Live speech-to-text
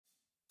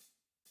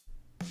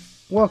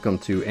Welcome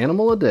to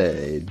Animal a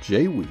Day,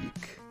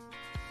 J-Week.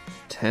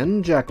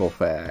 10 Jackal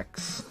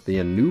Facts. The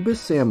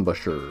Anubis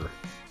Ambusher.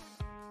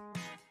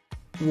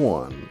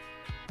 1.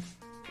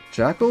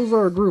 Jackals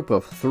are a group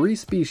of 3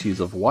 species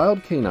of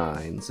wild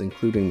canines,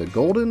 including the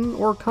golden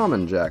or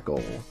common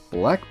jackal,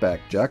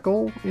 black-backed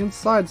jackal, and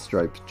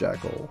side-striped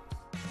jackal.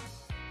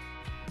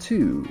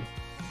 2.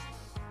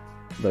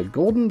 The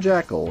golden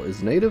jackal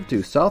is native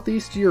to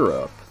Southeast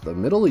Europe, the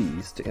Middle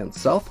East, and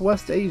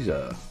Southwest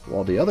Asia,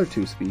 while the other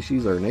 2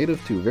 species are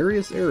native to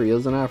various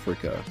areas in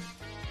Africa.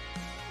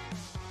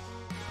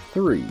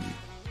 3.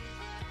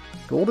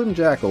 Golden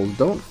jackals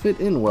don't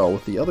fit in well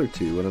with the other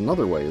 2 in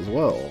another way as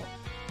well.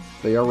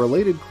 They are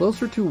related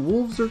closer to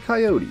wolves or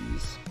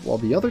coyotes, while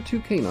the other 2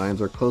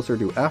 canines are closer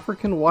to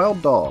African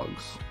wild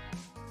dogs.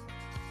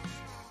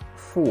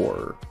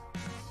 4.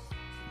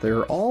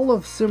 They're all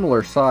of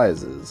similar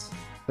sizes.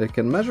 They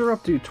can measure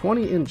up to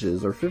 20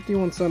 inches or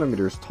 51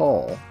 centimeters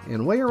tall,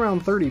 and weigh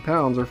around 30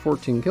 pounds or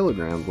 14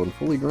 kilograms when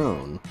fully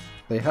grown.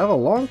 They have a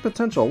long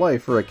potential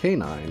life for a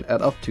canine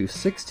at up to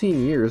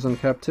 16 years in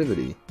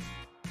captivity.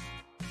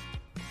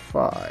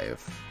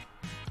 5.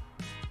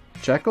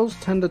 Jackals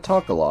tend to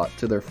talk a lot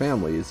to their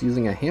families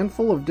using a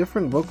handful of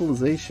different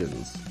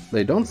vocalizations.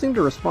 They don't seem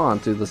to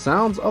respond to the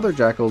sounds other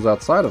jackals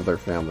outside of their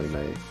family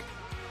make.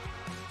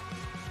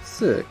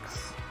 6.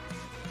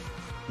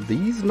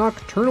 These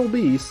nocturnal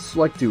beasts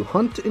like to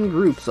hunt in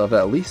groups of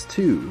at least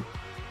 2.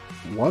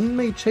 One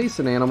may chase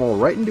an animal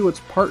right into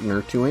its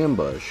partner to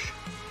ambush.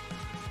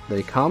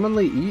 They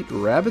commonly eat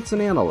rabbits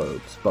and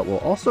antelopes, but will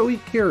also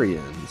eat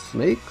carrion,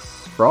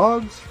 snakes,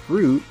 frogs,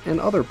 fruit, and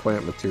other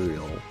plant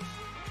material.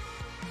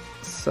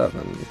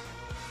 7.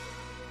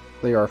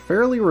 They are a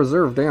fairly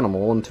reserved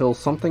animal until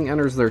something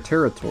enters their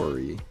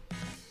territory.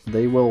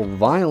 They will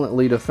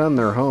violently defend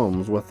their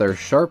homes with their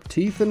sharp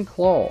teeth and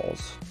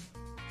claws.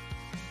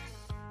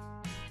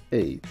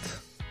 8.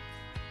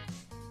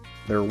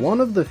 They're one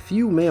of the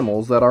few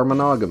mammals that are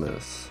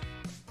monogamous.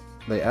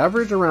 They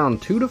average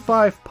around 2 to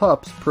 5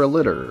 pups per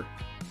litter.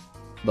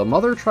 The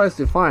mother tries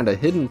to find a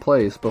hidden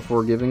place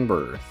before giving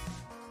birth.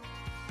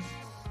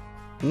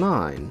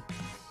 9.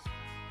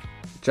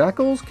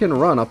 Jackals can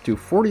run up to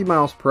 40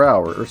 miles per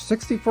hour or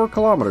 64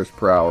 kilometers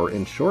per hour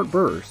in short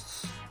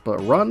bursts, but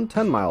run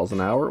 10 miles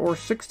an hour or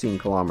 16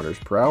 kilometers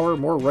per hour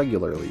more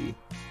regularly.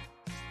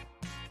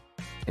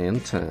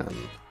 And 10.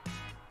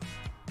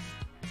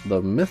 The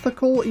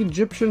mythical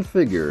Egyptian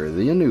figure,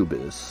 the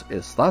Anubis,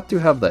 is thought to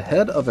have the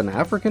head of an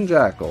African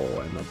jackal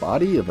and the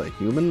body of a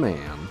human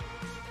man.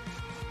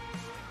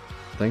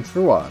 Thanks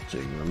for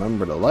watching.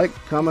 Remember to like,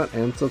 comment,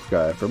 and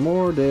subscribe for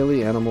more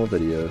daily animal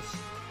videos.